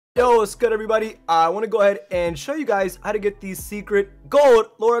Yo, what's good, everybody? I want to go ahead and show you guys how to get the secret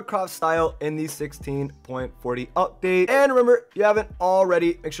gold LARA CROFT style in the 16.40 update. And remember, if you haven't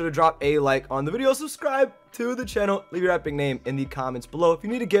already, make sure to drop a like on the video, subscribe to the channel, leave your epic name in the comments below if you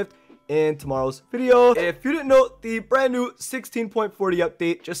need a gift in tomorrow's video. If you didn't know, the brand new 16.40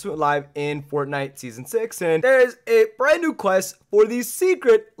 update just went live in Fortnite Season 6, and there is a brand new quest for the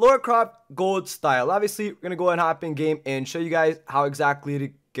secret LARA CROFT gold style. Obviously, we're going to go ahead and hop in game and show you guys how exactly to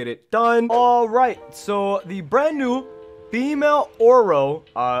get it done. All right, so the brand new female Oro,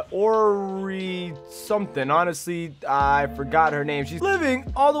 Ori something, honestly I forgot her name. She's living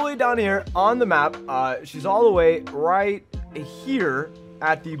all the way down here on the map. She's all the way right here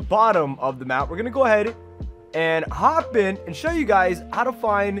at the bottom of the map. We're gonna go ahead and hop in and show you guys how to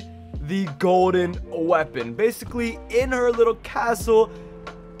find the golden weapon. Basically, in her little castle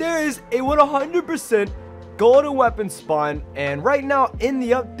there is a 100% golden weapon spawn, and right now in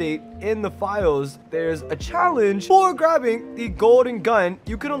the update, in the files, there's a challenge for grabbing the golden gun.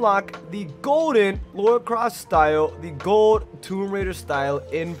 You can unlock the golden LARA CROFT style, the gold Tomb Raider style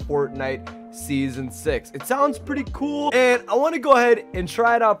in Fortnite Season 6. It sounds pretty cool, and I want to go ahead and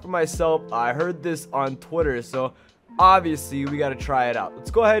try it out for myself. I heard this on Twitter, so obviously we got to try it out. Let's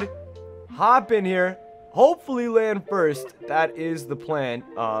go ahead, hop in here, hopefully land first. That is the plan.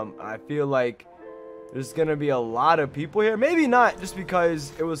 I feel like there's gonna be a lot of people here. Maybe not, just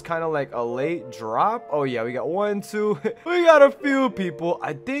because it was kind of like a late drop. Oh yeah, we got 1, 2. We got a few people.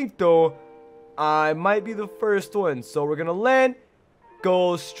 I think though, I might be the first one. So we're gonna land,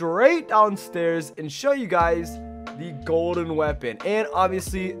 go straight downstairs, and show you guys the golden weapon. And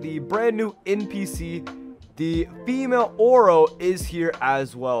obviously, the brand new NPC, the female Oro, is here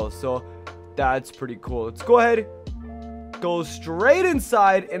as well. So that's pretty cool. Let's go ahead, go straight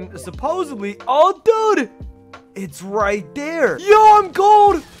inside, and supposedly, oh dude, it's right there. Yo, I'm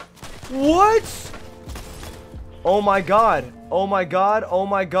gold. What? Oh my god, oh my god, oh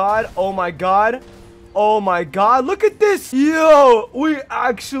my god, oh my god, oh my god, look at this. Yo, we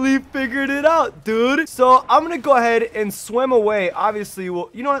actually figured it out, dude. So I'm gonna go ahead and swim away. Obviously, well,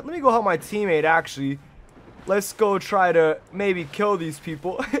 you know what, let me go help my teammate. Actually, let's go try to maybe kill these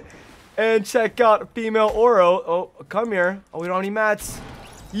people and check out female Oro. Oh, come here. Oh, we don't have any mats.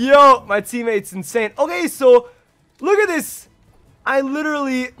 Yo, my teammate's insane. Okay, so look at this. I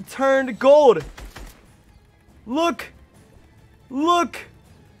literally turned gold. Look. Look.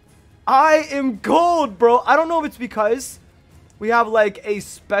 I am gold, bro. I don't know if it's because we have like a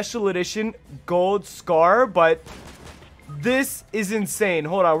special edition gold scar, but this is insane.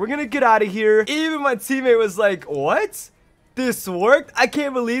 Hold on. We're going to get out of here. Even my teammate was like, what? This worked? I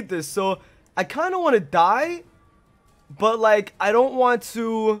can't believe this. So I kind of want to die, but like I don't want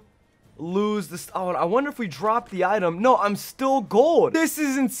to lose this. Oh, I wonder if we drop the item. No, I'm still gold. This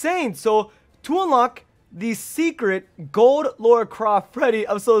is insane. So to unlock the secret gold LARA CROFT, Freddy,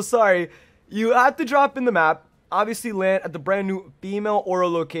 I'm so sorry, you have to drop in the map, obviously land at the brand new female Oro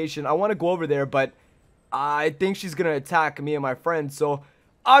location. I want to go over there, but I think she's gonna attack me and my friend. So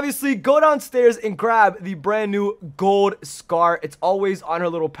obviously, go downstairs and grab the brand new gold scar. It's always on her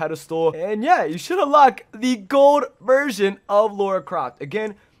little pedestal. And yeah, you should unlock the gold version of LARA CROFT.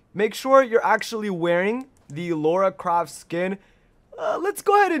 Again, make sure you're actually wearing the LARA CROFT skin. Let's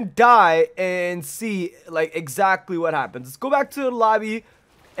go ahead and die and see like exactly what happens. Let's go back to the lobby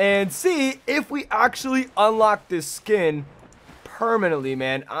and see if we actually unlock this skin permanently,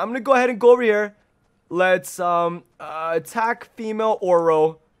 man. I'm gonna go ahead and go over here. Let's attack female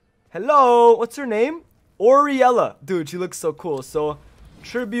Oro. Hello, what's her name? Oriella. Dude, she looks so cool. So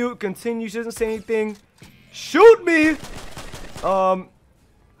tribute, continue. She doesn't say anything. Shoot me.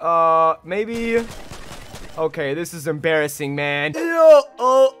 Maybe. Okay, this is embarrassing, man. Yo,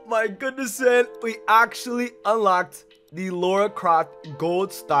 oh my goodness, man. We actually unlocked the LARA CROFT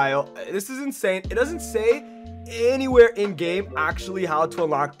gold style. This is insane. It doesn't say anywhere in game actually how to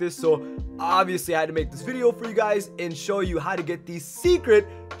unlock this, so obviously I had to make this video for you guys and show you how to get the secret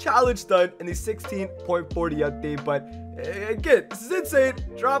challenge done in the 16.40 update. But again, this is insane.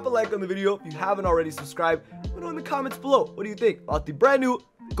 Drop a like on the video if you haven't already. Subscribe. Let me know in the comments below, what do you think about the brand new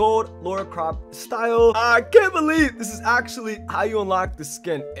gold LARA CROFT style? I can't believe this is actually how you unlock the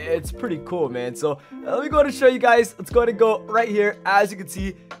skin. It's pretty cool, man. So let me go ahead and show you guys. Let's go ahead and go right here. As you can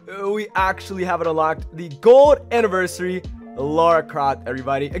see, we actually have it unlocked, the gold anniversary LARA CROFT,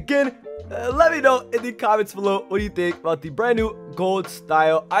 everybody. Again, let me know in the comments below, what do you think about the brand new gold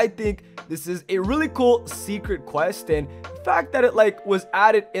style? I think this is a really cool secret quest, and the fact that it like was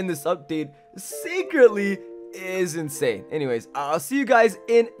added in this update secretly is insane. Anyways, I'll see you guys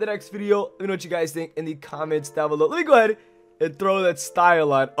in the next video. Let me know what you guys think in the comments down below. Let me go ahead and throw that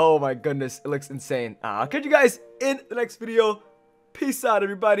style on. Oh my goodness, it looks insane. I'll catch you guys in the next video. Peace out,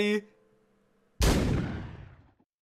 everybody.